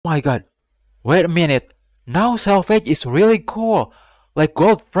My God, wait a minute. Now salvage is really cool. Like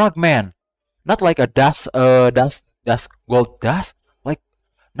gold fragment. Not like a dust, gold dust. Like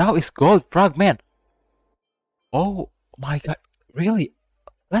now it's gold fragment. Oh my God, really?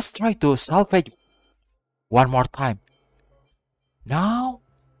 Let's try to salvage one more time. Now?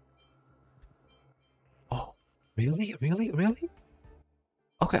 Oh, really? Really? Really?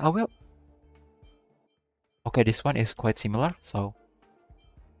 Okay, I will. Okay, this one is quite similar, so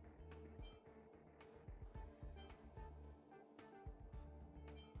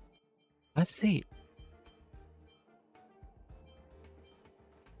let's see.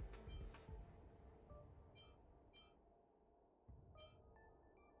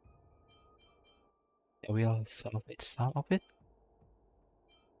 I will salvage some of it.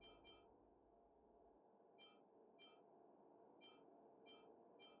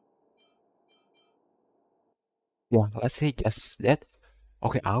 Yeah, let's see just that.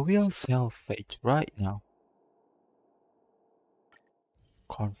 Okay, I will salvage right now.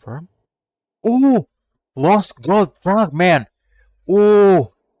 Confirm. Oh, lost gold fragment.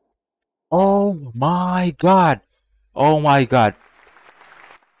 Oh, oh my God. Oh my God.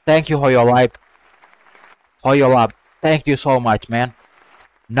 Thank you for your life, for your love. Thank you so much, man.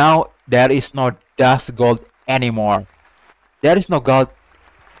 Now there is no dust gold anymore. There is no gold.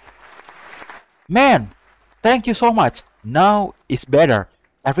 Man, thank you so much. Now it's better.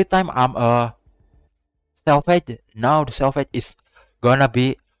 Every time I'm salvage, now the salvage is gonna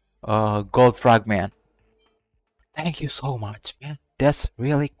be a gold fragment. Thank you so much, man. That's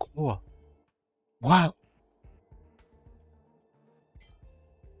really cool. Wow.